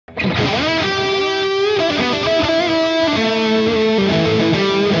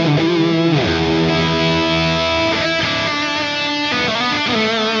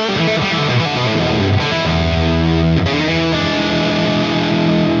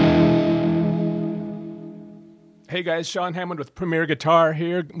Hey guys, Sean Hammond with Premier Guitar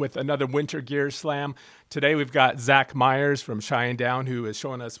here with another Winter Gear Slam. Today we've got Zach Myers from Shinedown who is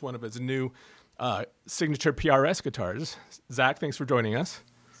showing us one of his new signature PRS guitars. Zach, thanks for joining us.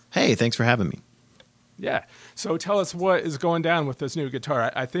 Hey, thanks for having me. Yeah, so tell us what is going down with this new guitar.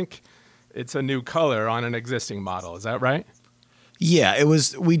 I think it's a new color on an existing model, is that right? Yeah, it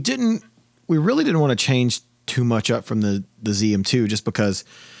was. We really didn't want to change too much up from the ZM2 just because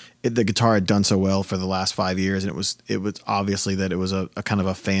the guitar had done so well for the last 5 years, and it was obviously that it was a kind of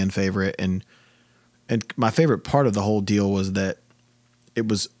a fan favorite, and my favorite part of the whole deal was that it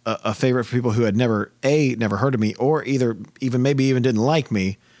was a favorite for people who had never heard of me, or even didn't like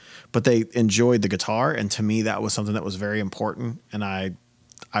me, but they enjoyed the guitar, and to me that was something that was very important, and I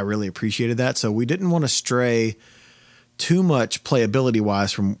really appreciated that. So we didn't want to stray too much playability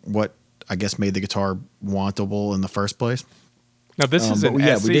wise from what I guess made the guitar wantable in the first place. Now this is an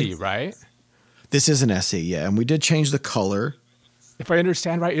SE, right? This is an SE, yeah, and we did change the color. If I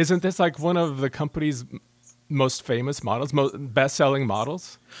understand right, isn't this like one of the company's most famous models, best-selling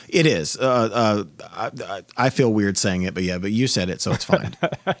models? It is. I feel weird saying it, but you said it, so it's fine.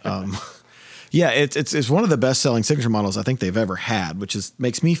 Yeah, it's one of the best-selling signature models I think they've ever had, which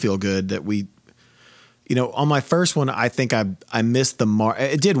makes me feel good that we. You know, on my first one, I think I missed the mark.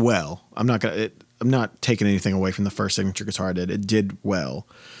 It did well. I'm not taking anything away from the first signature guitar I did. It did well.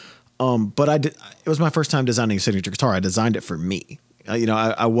 But it was my first time designing a signature guitar. I designed it for me.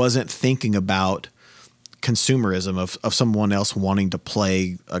 I wasn't thinking about consumerism of someone else wanting to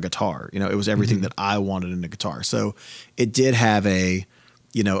play a guitar. It was everything that I wanted in a guitar. So it did have a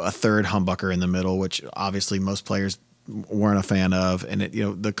third humbucker in the middle, which obviously most players weren't a fan of, and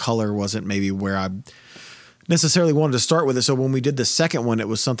the color wasn't maybe where I necessarily wanted to start with it. So when we did the second one, it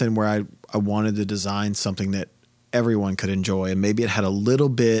was something where I wanted to design something that everyone could enjoy, and maybe it had a little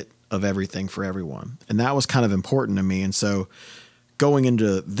bit of everything for everyone, and that was kind of important to me. And so going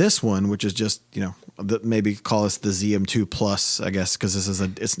into this one, which is just maybe call us the ZM2 Plus, I guess, because this is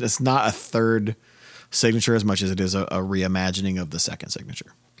it's not a third signature as much as it is a reimagining of the second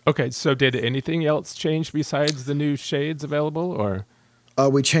signature. Okay, so did anything else change besides the new shades available, or?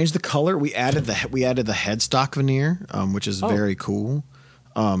 We changed the color. We added the headstock veneer, which is very cool.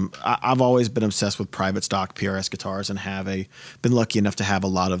 I've always been obsessed with private stock PRS guitars and been lucky enough to have a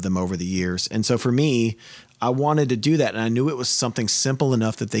lot of them over the years. And so for me, I wanted to do that, and I knew it was something simple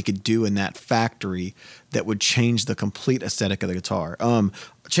enough that they could do in that factory that would change the complete aesthetic of the guitar.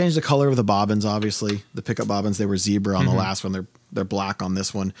 Change the color of the bobbins, obviously. The pickup bobbins, they were zebra on the last one. They're black on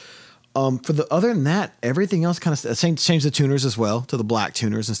this one. Other than that, everything else kind of changed the tuners as well to the black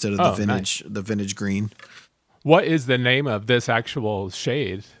tuners instead of the vintage green. What is the name of this actual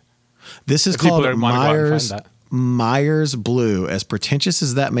shade? This is called Myers Blue. As pretentious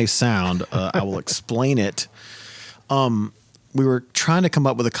as that may sound, I will explain it. We were trying to come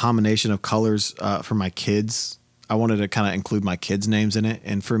up with a combination of colors for my kids. I wanted to kind of include my kids' names in it,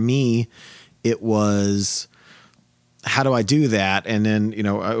 and for me, it was, how do I do that? And then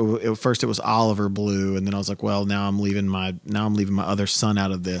at first it was Oliver Blue, and then I was like, well, now I'm leaving my other son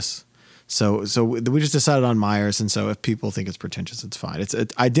out of this. So we just decided on Myers, and so if people think it's pretentious, it's fine.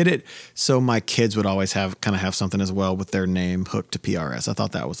 I did it so my kids would always have something as well with their name hooked to PRS. I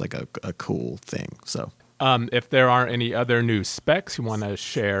thought that was like a cool thing. So if there aren't any other new specs you want to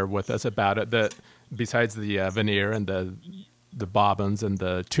share with us about it, besides the veneer and the bobbins and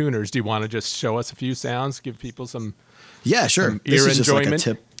the tuners, do you want to just show us a few sounds, give people some? Yeah, sure. Ear enjoyment.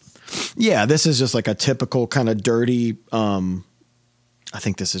 Yeah, this is just like a typical kind of dirty. I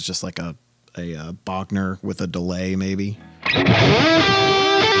think this is just like a Bogner with a delay, maybe.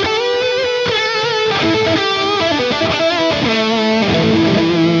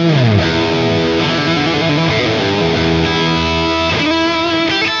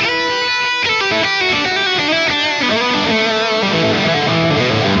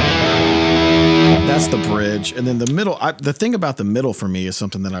 That's the bridge, and then the middle. The thing about the middle for me is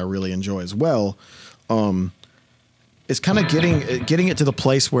something that I really enjoy as well. It's kind of getting it to the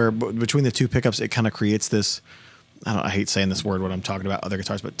place where between the two pickups, it kind of creates this. I hate saying this word when I'm talking about other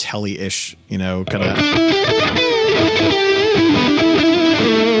guitars, but telly-ish, kind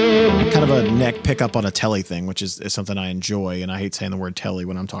of a neck pickup on a telly thing, which is something I enjoy. And I hate saying the word telly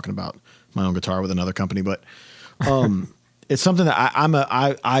when I'm talking about my own guitar with another company, but it's something that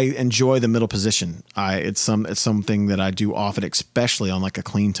I enjoy the middle position. It's something that I do often, especially on like a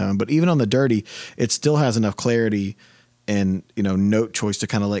clean tone, but even on the dirty, it still has enough clarity and note choice to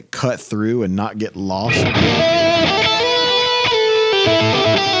kind of like cut through and not get lost.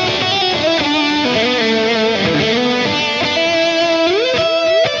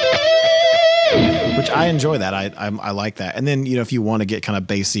 Which I enjoy that. I like that. And then, you know, if you want to get kind of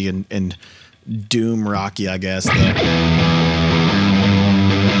bassy and doom rocky, I guess.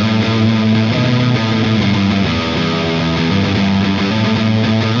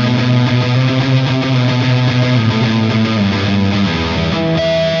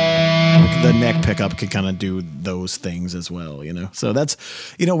 The neck pickup can kind of do those things as well, you know? So that's,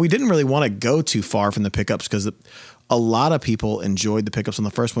 you know, we didn't really want to go too far from the pickups because a lot of people enjoyed the pickups on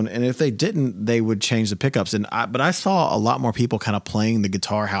the first one. And if they didn't, they would change the pickups. But I saw a lot more people kind of playing the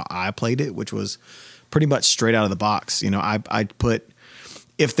guitar how I played it, which was pretty much straight out of the box. You know, I put,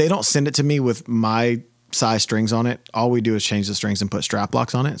 if they don't send it to me with my size strings on it, all we do is change the strings and put strap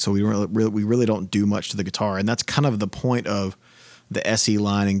locks on it. So we really don't do much to the guitar. And that's kind of the point of the SE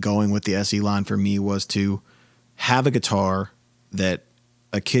line, and going with the SE line for me was to have a guitar that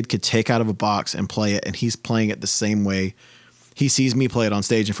a kid could take out of a box and play it, and he's playing it the same way he sees me play it on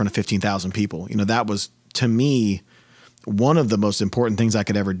stage in front of 15,000 people. You know, that was, to me, one of the most important things I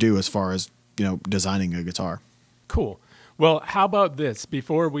could ever do as far as, you know, designing a guitar. Cool. Well, how about this?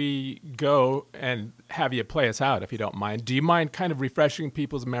 Before we go and have you play us out, if you don't mind, do you mind kind of refreshing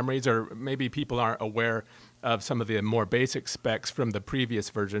people's memories, or maybe people aren't aware of some of the more basic specs from the previous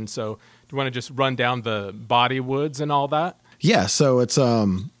version? So do you want to just run down the body woods and all that? Yeah, so it's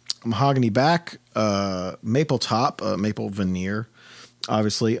mahogany back, maple top, maple veneer,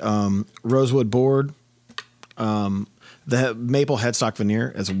 obviously, rosewood board, the maple headstock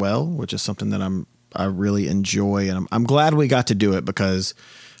veneer as well, which is something that I really enjoy, and I'm glad we got to do it because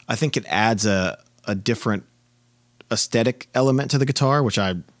I think it adds a different aesthetic element to the guitar, which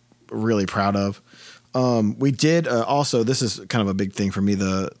I'm really proud of. We did also, this is kind of a big thing for me,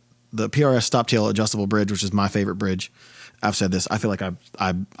 the PRS stop tail adjustable bridge, which is my favorite bridge. I've said this. I feel like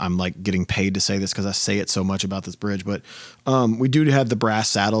I'm like getting paid to say this because I say it so much about this bridge. But we do have the brass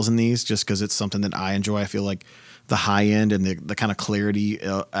saddles in these just because it's something that I enjoy. I feel like the high end and the kind of clarity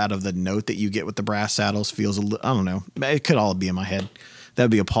out of the note that you get with the brass saddles feels I don't know. It could all be in my head. That'd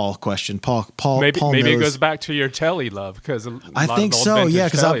be a Paul question. Paul maybe knows. It goes back to your telly love, because I think so. Yeah,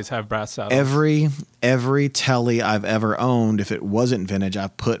 because tellies have brass saddles. Every telly I've ever owned, if it wasn't vintage,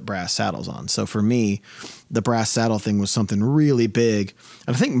 I've put brass saddles on. So for me, the brass saddle thing was something really big.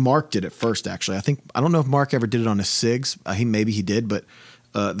 And I think Mark did it first. Actually, I don't know if Mark ever did it on his Sigs. Maybe he did, but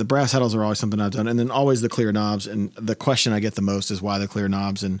the brass saddles are always something I've done. And then always the clear knobs. And the question I get the most is why the clear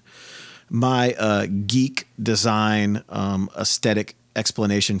knobs. And my geek design aesthetic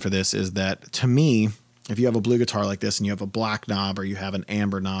explanation for this is that, to me, if you have a blue guitar like this and you have a black knob or you have an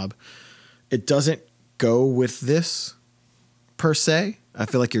amber knob, it doesn't go with this per se. I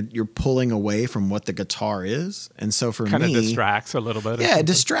feel like you're pulling away from what the guitar is. And so for me, kind of distracts a little bit. Yeah, it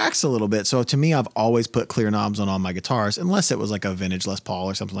distracts a little bit. So to me, I've always put clear knobs on all my guitars, unless it was like a vintage Les Paul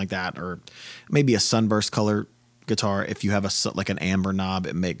or something like that, or maybe a sunburst color guitar. If you have like an amber knob,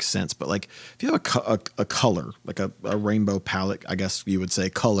 it makes sense. But like if you have a color, like a rainbow palette, I guess you would say,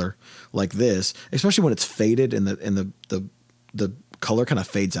 color like this, especially when it's faded and the color kind of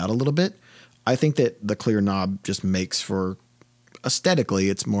fades out a little bit, I think that the clear knob just makes for, aesthetically,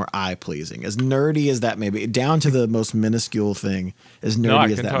 it's more eye pleasing. As nerdy as that may be, down to the most minuscule thing, as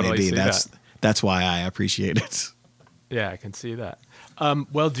nerdy as that may be, that's why I appreciate it. Yeah, I can see that.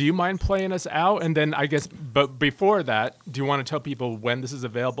 Well, do you mind playing us out? And then I guess, but before that, do you want to tell people when this is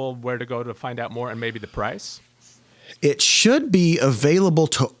available, where to go to find out more, and maybe the price? It should be available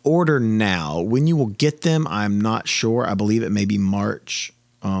to order now. When you will get them, I'm not sure. I believe it may be March.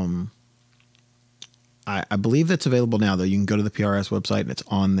 I believe that's available now, though. You can go to the PRS website and it's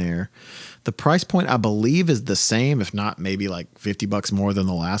on there. The price point, I believe, is the same, if not maybe like $50 more than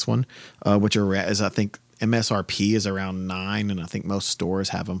the last one, which is, I think, MSRP is around $9, and I think most stores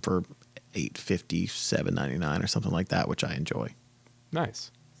have them for $8.50, $7.99 or something like that, which I enjoy. Nice.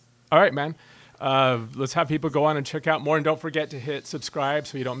 All right, man. Let's have people go on and check out more, and don't forget to hit subscribe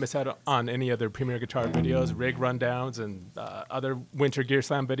so you don't miss out on any other Premier Guitar videos, rig rundowns, and other Winter Gear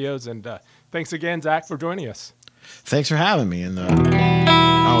Slam videos. And thanks again, Zach, for joining us. Thanks for having me, and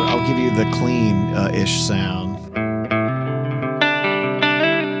I'll give you the clean-ish sound.